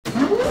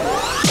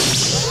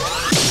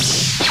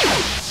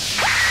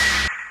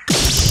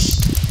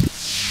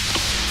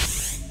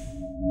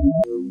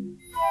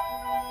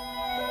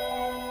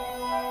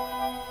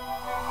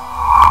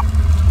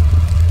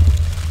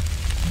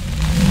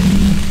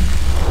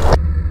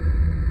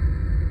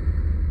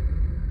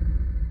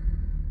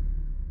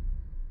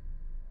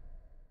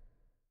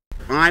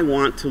I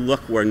want to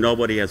look where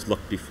nobody has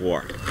looked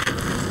before.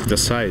 The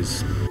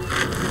size.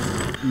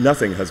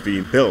 Nothing has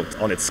been built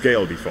on its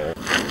scale before.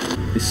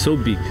 It's so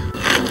big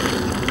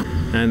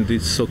and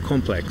it's so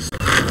complex.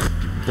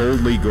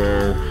 Boldly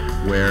go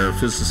where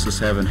physicists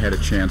haven't had a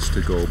chance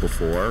to go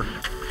before.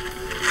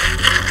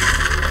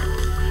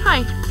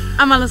 Hi,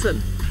 I'm Alison,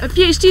 a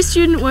PhD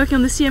student working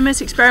on the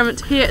CMS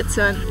experiment here at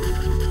CERN.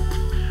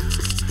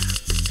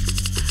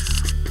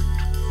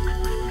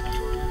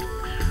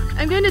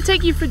 I'm going to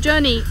take you for a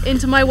journey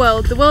into my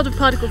world, the world of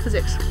particle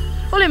physics.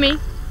 Follow me.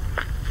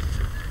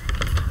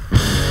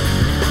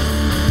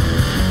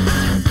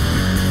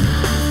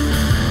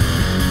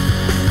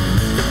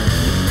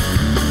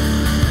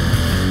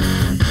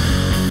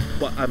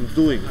 What I'm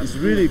doing is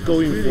really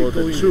going for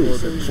the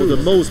truth, for the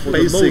most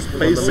basic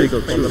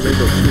fundamental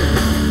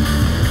truth.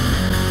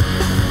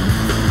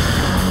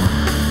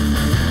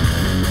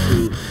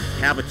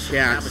 To have a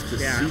chance to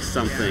see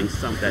something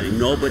that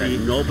nobody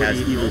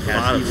has even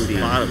thought of seeing.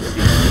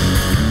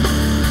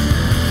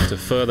 To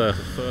further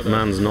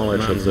man's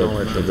knowledge of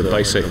the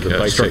basic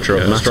structure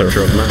of matter.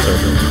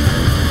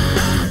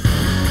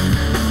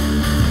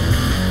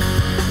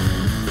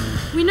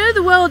 We know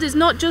the world is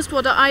not just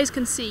what our eyes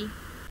can see.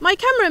 My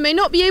camera may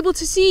not be able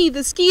to see the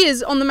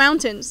skiers on the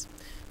mountains,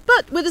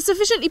 but with a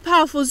sufficiently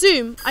powerful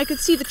zoom, I could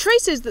see the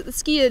traces that the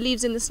skier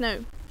leaves in the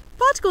snow.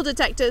 Particle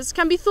detectors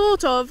can be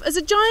thought of as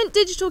a giant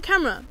digital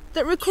camera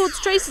that records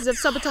traces of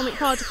subatomic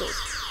particles.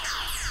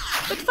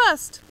 But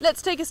first,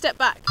 let's take a step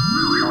back.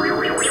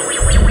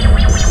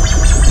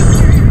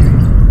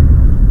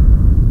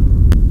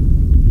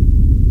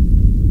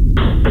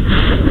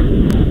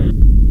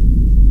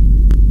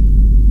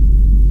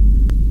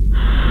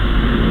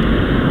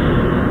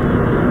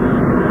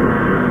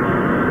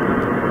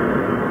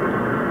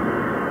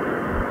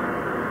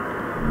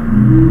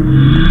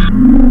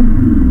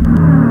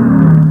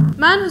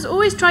 Man has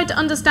always tried to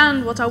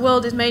understand what our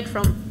world is made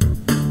from.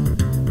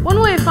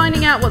 One way of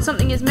finding out what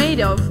something is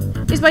made of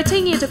is by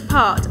taking it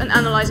apart and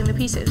analysing the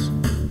pieces.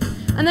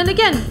 And then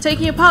again,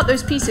 taking apart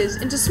those pieces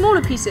into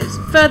smaller pieces,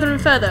 further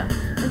and further,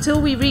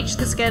 until we reach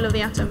the scale of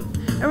the atom,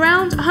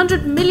 around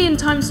 100 million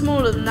times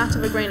smaller than that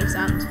of a grain of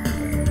sand.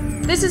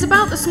 This is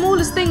about the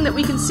smallest thing that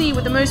we can see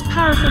with the most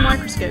powerful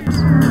microscopes.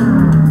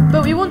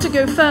 But we want to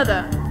go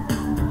further,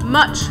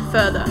 much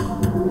further.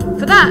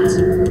 For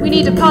that, we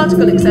need a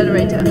particle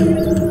accelerator.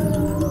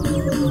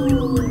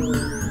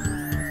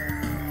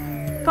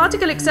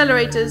 Particle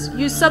accelerators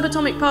use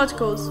subatomic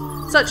particles,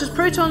 such as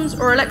protons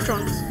or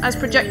electrons, as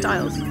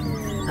projectiles,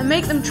 and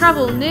make them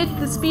travel near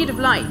the speed of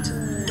light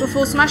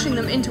before smashing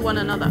them into one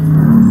another.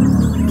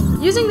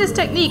 Using this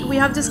technique, we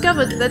have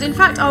discovered that in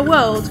fact our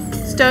world,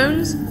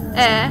 stones,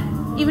 air,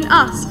 even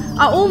us,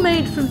 are all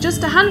made from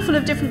just a handful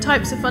of different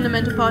types of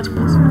fundamental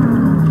particles.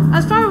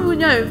 As far as we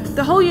know,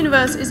 the whole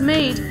universe is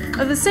made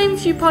of the same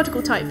few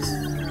particle types: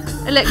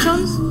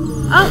 electrons,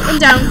 up and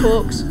down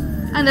quarks,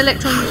 and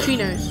electron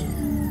neutrinos.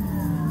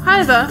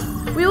 However,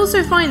 we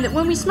also find that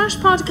when we smash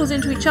particles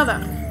into each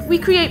other, we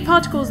create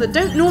particles that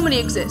don't normally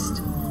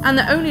exist, and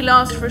that only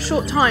last for a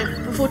short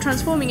time before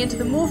transforming into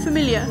the more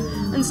familiar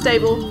and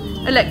stable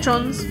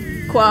electrons,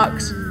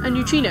 quarks, and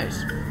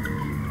neutrinos.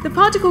 The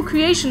particle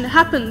creation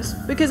happens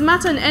because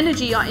matter and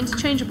energy are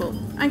interchangeable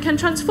and can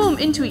transform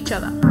into each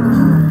other.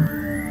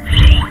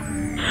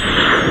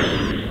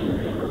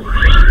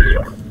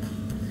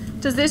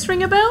 Does this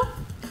ring a bell?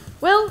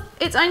 Well,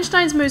 it's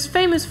Einstein's most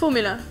famous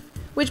formula,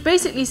 which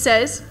basically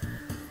says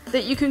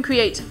that you can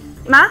create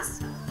mass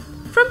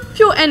from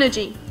pure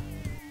energy.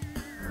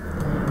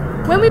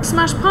 When we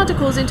smash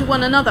particles into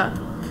one another,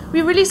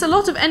 we release a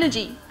lot of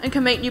energy and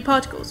can make new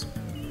particles.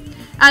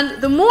 And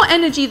the more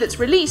energy that's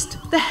released,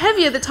 the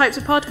heavier the types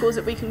of particles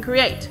that we can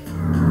create.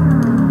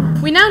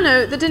 We now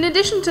know that in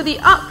addition to the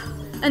up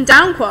and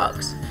down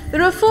quarks,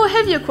 there are 4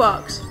 heavier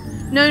quarks,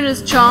 known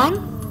as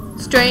charm,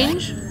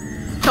 strange,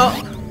 top,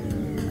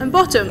 and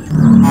bottom.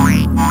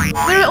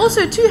 There are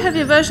also 2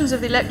 heavier versions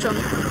of the electron,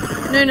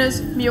 known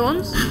as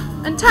muons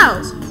and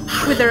taus,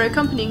 with their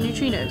accompanying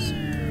neutrinos.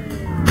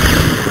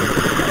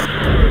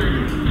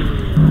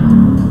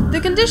 The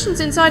conditions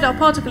inside our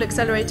particle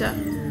accelerator,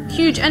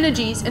 huge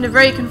energies in a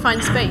very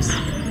confined space,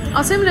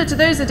 are similar to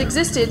those that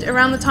existed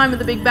around the time of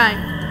the Big Bang,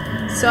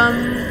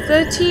 some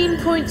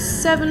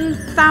 13.7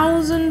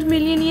 thousand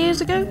million years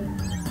ago.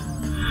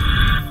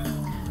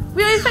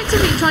 We are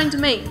effectively trying to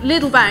make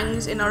little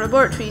bangs in our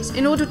laboratories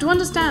in order to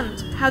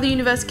understand how the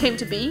universe came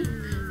to be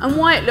and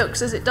why it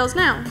looks as it does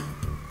now.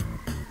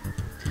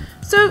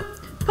 So,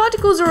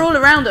 particles are all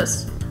around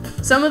us.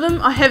 Some of them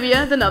are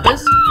heavier than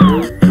others.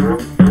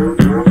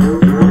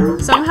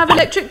 Some have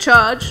electric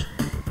charge,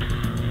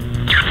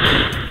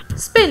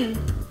 spin,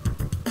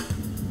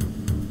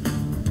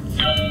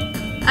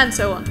 and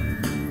so on.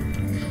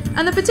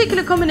 And the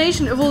particular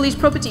combination of all these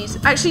properties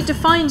actually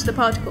defines the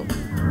particle.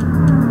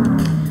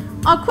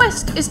 Our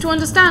quest is to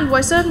understand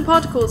why certain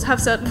particles have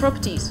certain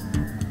properties.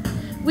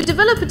 We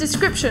develop a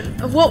description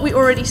of what we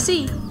already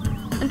see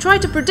and try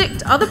to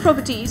predict other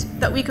properties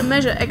that we can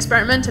measure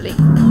experimentally.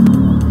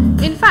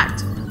 In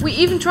fact, We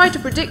even try to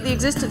predict the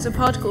existence of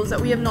particles that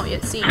we have not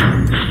yet seen.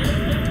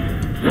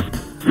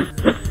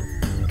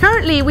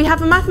 Currently, we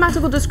have a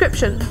mathematical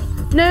description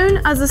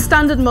known as the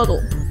Standard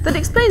Model that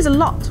explains a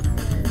lot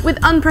with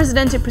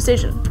unprecedented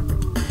precision.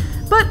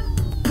 But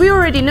we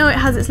already know it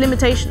has its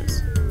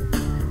limitations.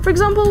 For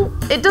example,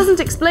 it doesn't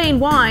explain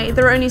why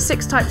there are only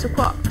 6 types of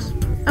quarks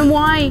and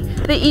why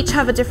they each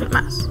have a different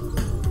mass.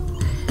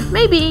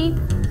 Maybe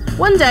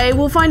one day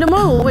we'll find a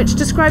model which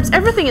describes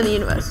everything in the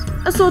universe,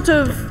 a sort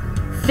of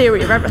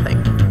theory of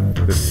everything.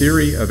 The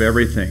theory of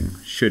everything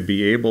should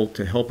be able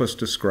to help us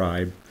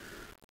describe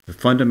the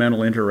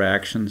fundamental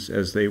interactions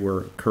as they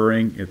were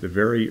occurring at the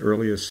very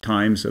earliest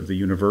times of the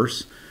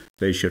universe.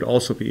 They should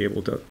also be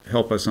able to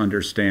help us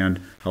understand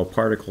how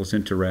particles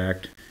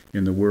interact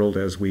in the world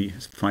as we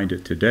find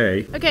it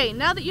today. Okay,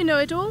 now that you know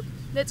it all,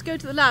 let's go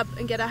to the lab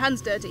and get our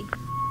hands dirty.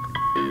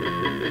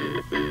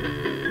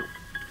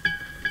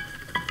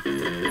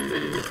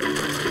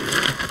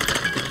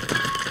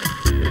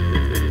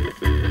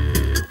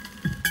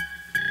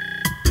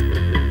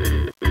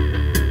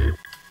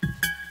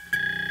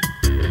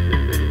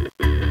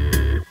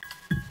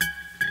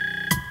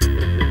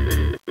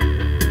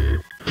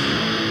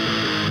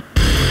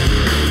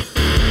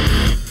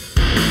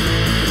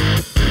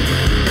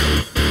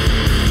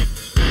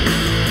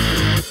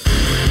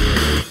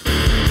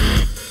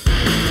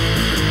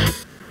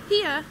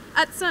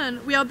 At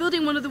CERN, we are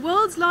building one of the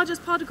world's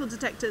largest particle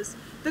detectors,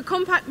 the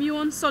compact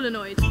muon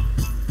solenoid.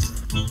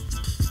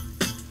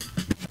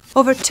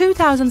 Over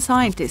 2,000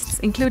 scientists,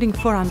 including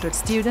 400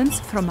 students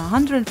from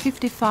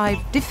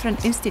 155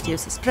 different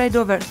institutes spread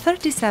over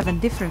 37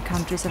 different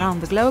countries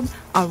around the globe,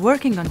 are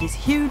working on this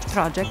huge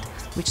project,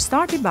 which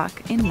started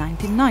back in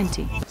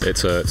 1990.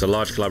 It's a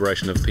large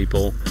collaboration of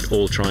people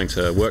all trying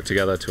to work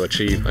together to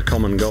achieve a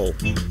common goal.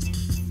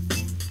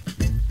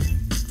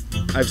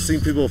 I've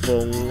seen people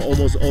from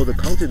almost all the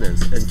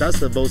continents, and that's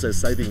the most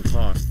exciting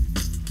part.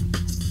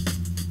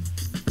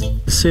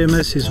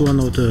 CMS is one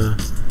of the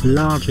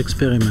large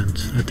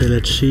experiments at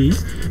LHC.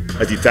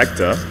 A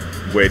detector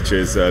which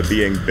is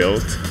being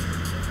built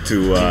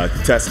to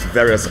test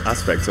various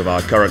aspects of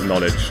our current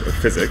knowledge of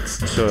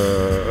physics. It's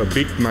a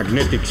big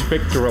magnetic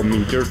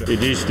spectrometer.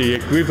 It is the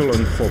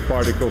equivalent for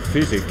particle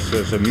physics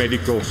as a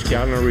medical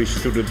scanner is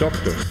to the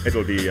doctor. It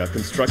will be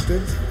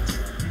constructed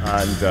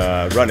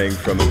and running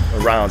from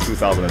around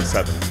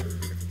 2007.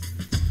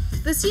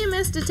 The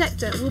CMS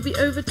detector will be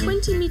over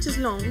 20 meters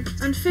long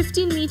and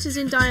 15 meters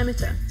in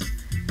diameter.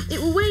 It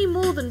will weigh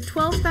more than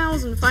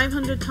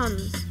 12,500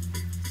 tons.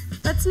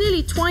 That's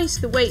nearly twice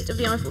the weight of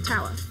the Eiffel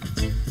Tower.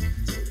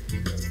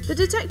 The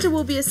detector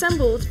will be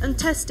assembled and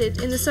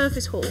tested in the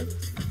surface hall,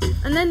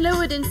 and then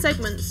lowered in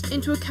segments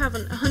into a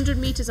cavern 100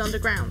 meters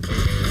underground.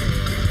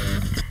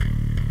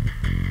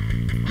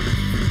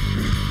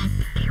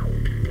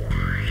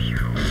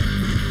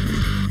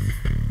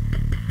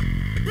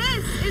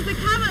 This is the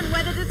cavern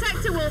where the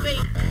detector will be.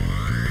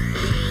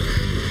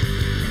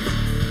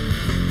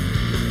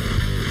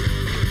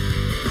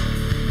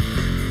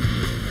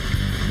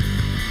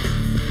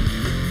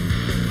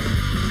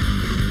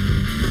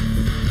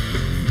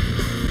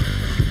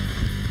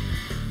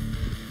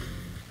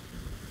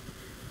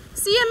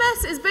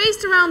 CMS is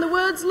based around the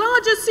world's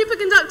largest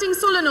superconducting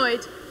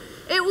solenoid.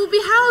 It will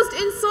be housed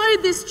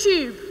inside this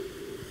tube.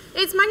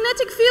 Its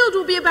magnetic field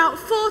will be about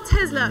 4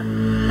 Tesla.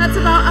 That's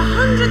about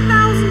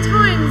 100,000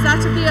 times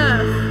that of the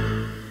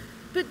Earth.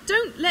 But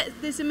don't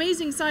let this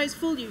amazing size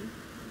fool you.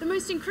 The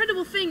most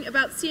incredible thing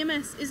about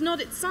CMS is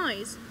not its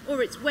size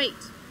or its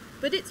weight,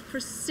 but its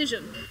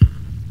precision.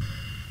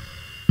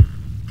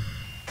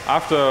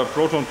 After a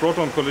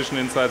proton-proton collision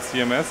inside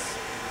CMS,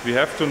 we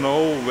have to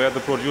know where the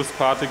produced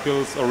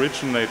particles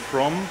originate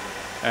from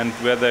and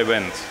where they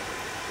went.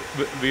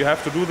 We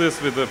have to do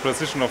this with a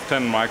precision of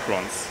 10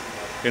 microns.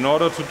 In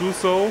order to do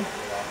so,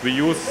 we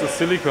use a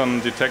silicon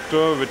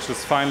detector which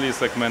is finely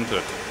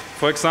segmented.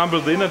 For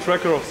example, the inner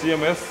tracker of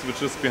CMS,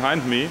 which is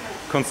behind me,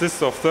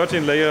 consists of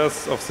 13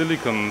 layers of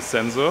silicon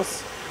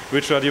sensors,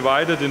 which are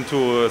divided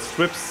into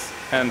strips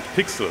and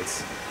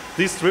pixels.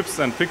 These strips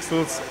and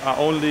pixels are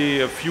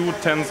only a few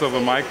tenths of a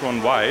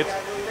micron wide.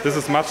 This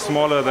is much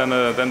smaller than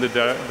the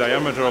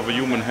diameter of a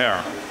human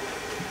hair.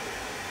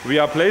 We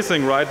are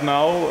placing right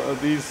now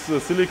these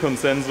silicon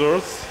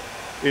sensors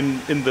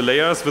in the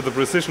layers with a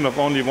precision of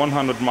only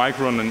 100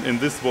 micron in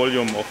this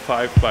volume of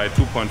 5 by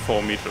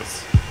 2.4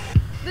 meters.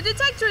 The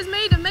detector is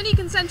made of many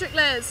concentric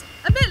layers,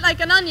 a bit like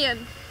an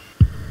onion.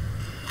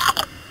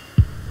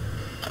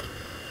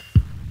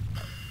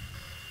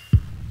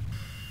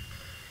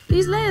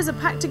 These layers are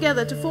packed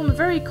together to form a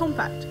very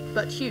compact,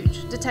 but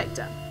huge,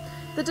 detector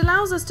that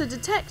allows us to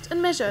detect and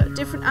measure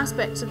different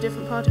aspects of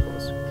different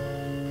particles.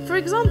 For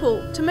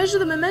example, to measure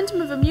the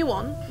momentum of a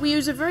muon, we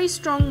use a very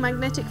strong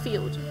magnetic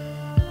field.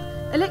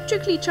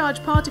 Electrically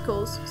charged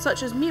particles,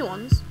 such as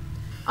muons,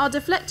 are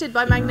deflected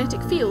by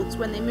magnetic fields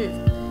when they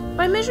move.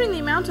 By measuring the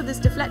amount of this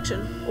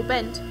deflection, or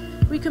bent,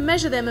 we can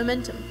measure their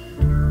momentum.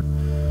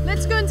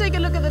 Let's go and take a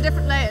look at the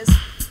different layers.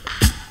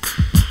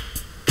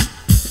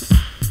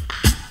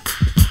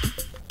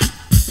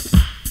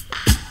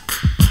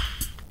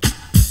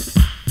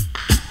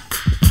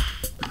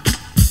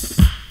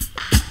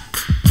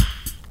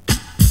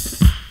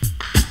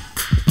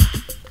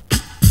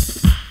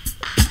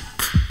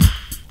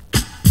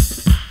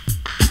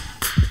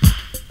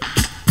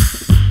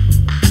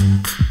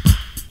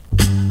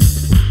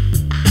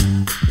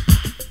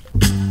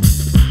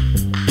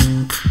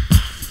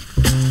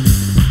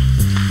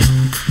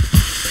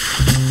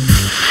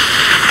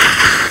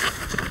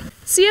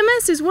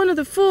 CMS is one of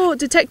the 4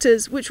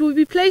 detectors which will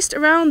be placed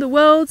around the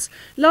world's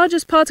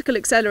largest particle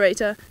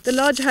accelerator, the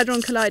Large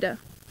Hadron Collider.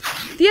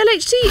 The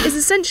LHC is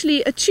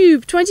essentially a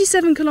tube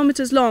 27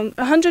 kilometers long,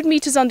 100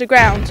 meters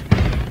underground,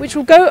 which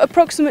will go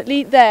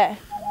approximately there.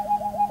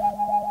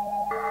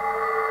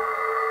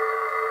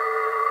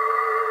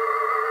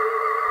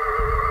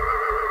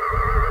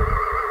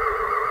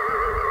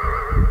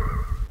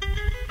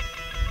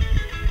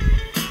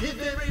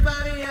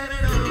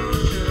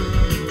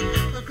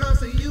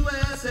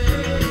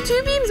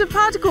 Two beams of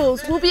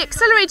particles will be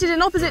accelerated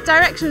in opposite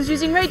directions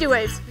using radio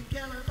waves.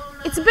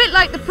 It's a bit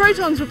like the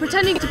protons were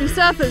pretending to be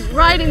surfers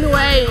riding the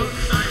wave.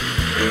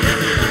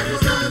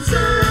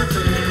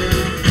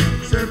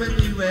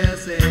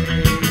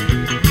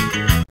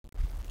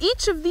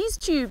 Each of these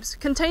tubes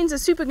contains a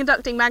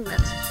superconducting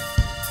magnet.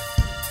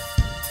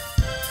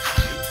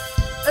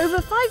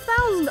 Over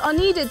 5,000 are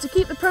needed to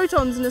keep the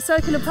protons in a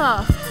circular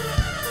path.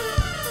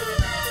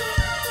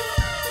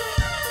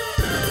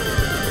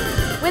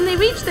 When they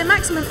reach their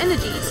maximum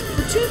energies,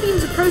 the 2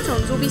 beams of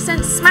protons will be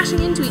sent smashing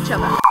into each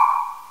other.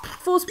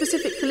 4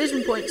 specific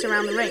collision points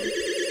around the ring.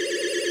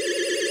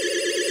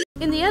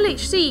 In the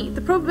LHC,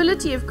 the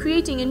probability of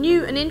creating a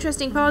new and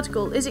interesting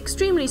particle is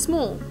extremely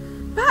small,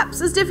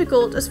 perhaps as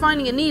difficult as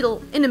finding a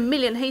needle in a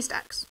million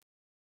haystacks.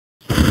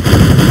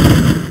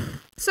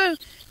 So,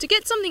 to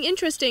get something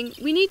interesting,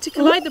 we need to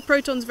collide the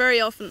protons very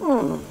often.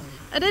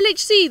 At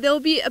LHC, there will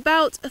be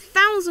about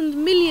 1,000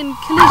 million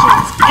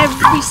collisions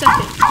every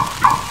second.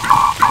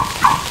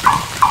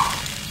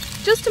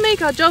 Just to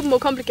make our job more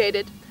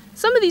complicated,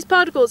 some of these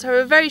particles have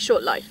a very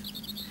short life,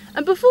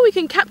 and before we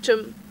can capture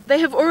them, they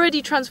have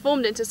already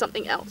transformed into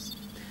something else.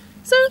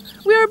 So,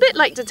 we are a bit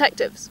like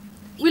detectives.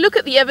 We look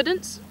at the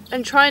evidence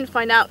and try and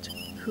find out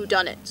who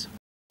done it.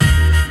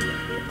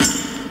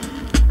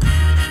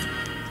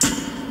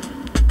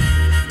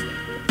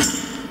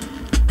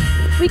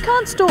 We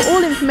can't store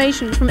all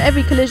information from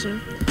every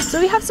collision,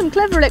 so we have some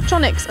clever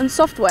electronics and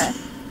software,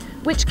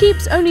 which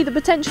keeps only the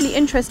potentially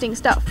interesting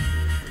stuff.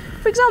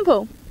 For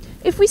example,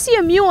 if we see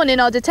a muon in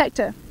our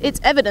detector, it's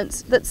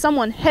evidence that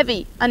someone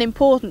heavy and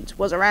important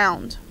was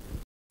around.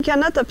 We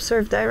cannot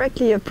observe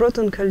directly a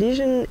proton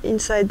collision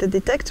inside the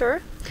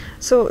detector,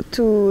 so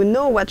to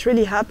know what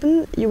really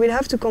happened, you will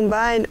have to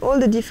combine all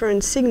the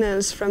different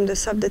signals from the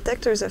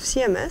subdetectors of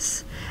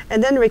CMS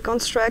and then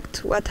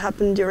reconstruct what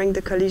happened during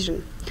the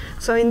collision.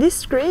 So in this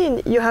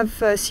screen you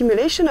have a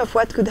simulation of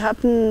what could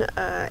happen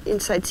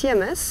inside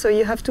CMS. So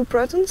you have 2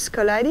 protons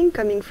colliding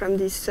coming from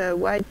this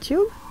wide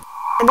tube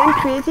and then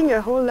creating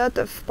a whole lot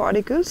of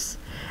particles.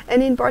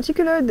 And in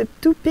particular the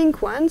 2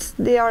 pink ones,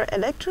 they are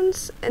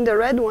electrons, and the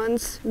red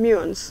ones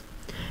muons.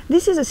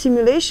 This is a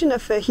simulation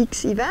of a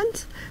Higgs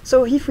event,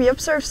 so if we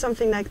observe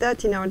something like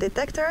that in our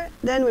detector,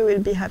 then we will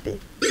be happy.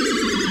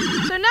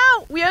 So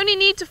now we only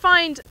need to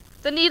find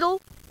the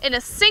needle in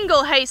a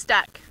single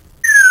haystack.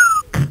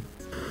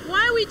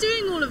 Why are we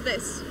doing all of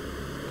this?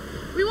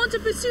 We want to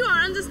pursue our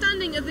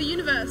understanding of the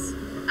universe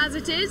as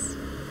it is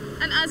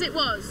and as it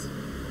was.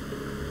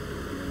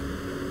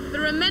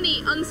 There are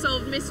many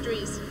unsolved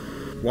mysteries.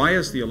 Why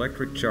is the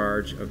electric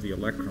charge of the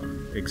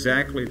electron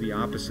exactly the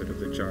opposite of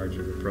the charge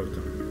of the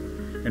proton?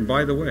 And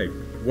by the way,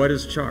 what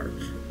is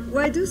charge?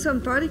 Why do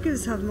some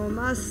particles have more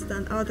mass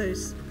than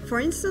others? For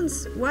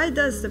instance, why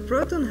does the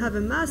proton have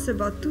a mass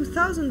about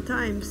 2,000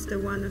 times the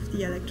one of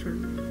the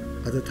electron?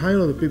 At the time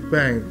of the Big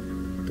Bang,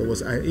 there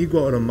was an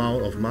equal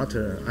amount of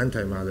matter and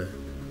antimatter,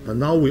 but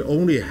now we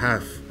only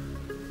have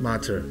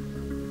matter.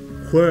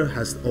 Where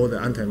has all the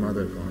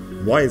antimatter gone?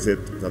 Why is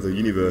it that the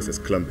universe is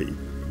clumpy,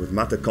 with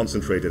matter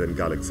concentrated in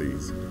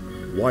galaxies?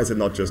 Why is it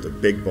not just a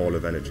big ball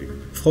of energy?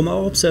 From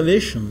our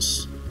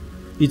observations,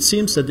 it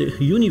seems that the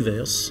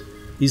universe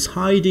is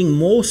hiding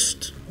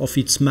most of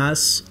its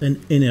mass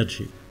and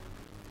energy.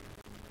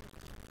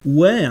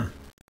 Where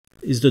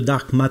is the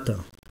dark matter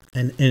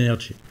and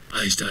energy?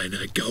 Einstein,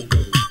 go, go.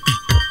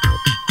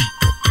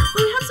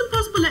 Well, we have some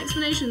possible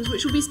explanations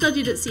which will be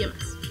studied at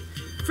CMS.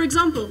 For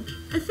example,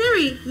 a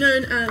theory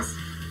known as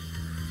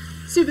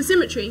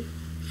supersymmetry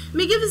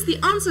may give us the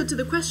answer to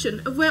the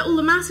question of where all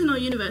the mass in our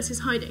universe is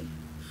hiding,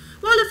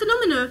 while a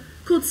phenomenon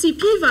called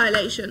CP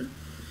violation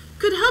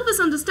could help us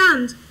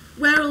understand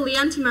where all the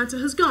antimatter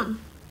has gone.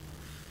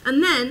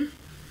 And then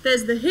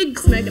there's the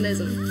Higgs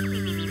mechanism.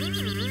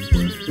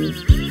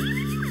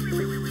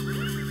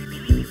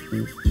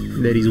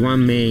 There is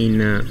one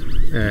main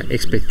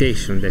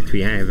expectation that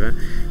we have,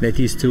 that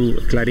is to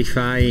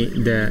clarify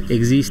the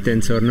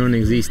existence or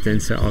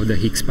non-existence of the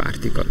Higgs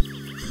particle.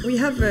 We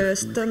have a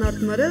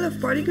standard model of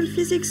particle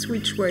physics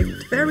which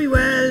worked very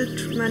well,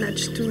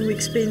 managed to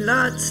explain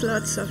lots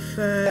of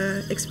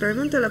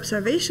experimental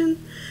observation.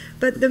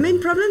 But the main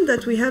problem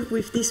that we have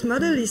with this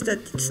model is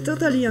that it's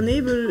totally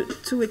unable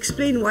to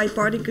explain why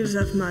particles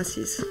have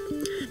masses.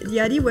 The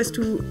idea was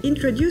to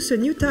introduce a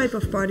new type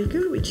of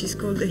particle, which is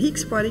called the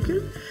Higgs particle,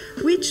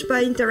 which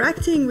by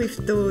interacting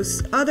with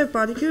those other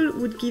particles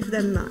would give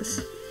them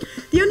mass.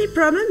 The only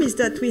problem is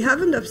that we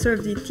haven't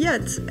observed it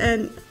yet,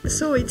 and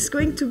so it's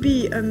going to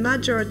be a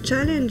major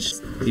challenge.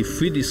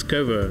 If we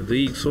discover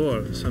the Higgs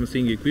or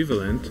something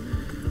equivalent,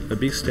 a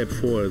big step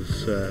forward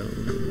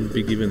will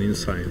be given in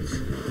science.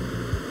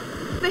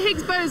 The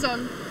Higgs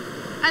boson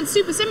and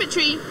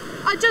supersymmetry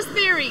are just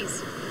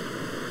theories.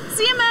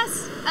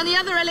 CMS and the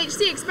other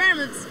LHC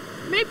experiments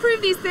may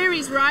prove these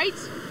theories right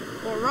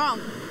or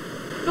wrong.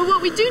 But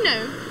what we do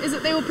know is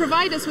that they will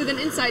provide us with an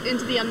insight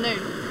into the unknown.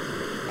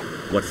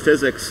 What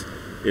physics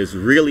is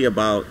really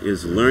about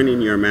is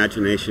learning your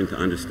imagination to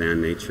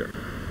understand nature.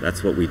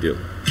 That's what we do.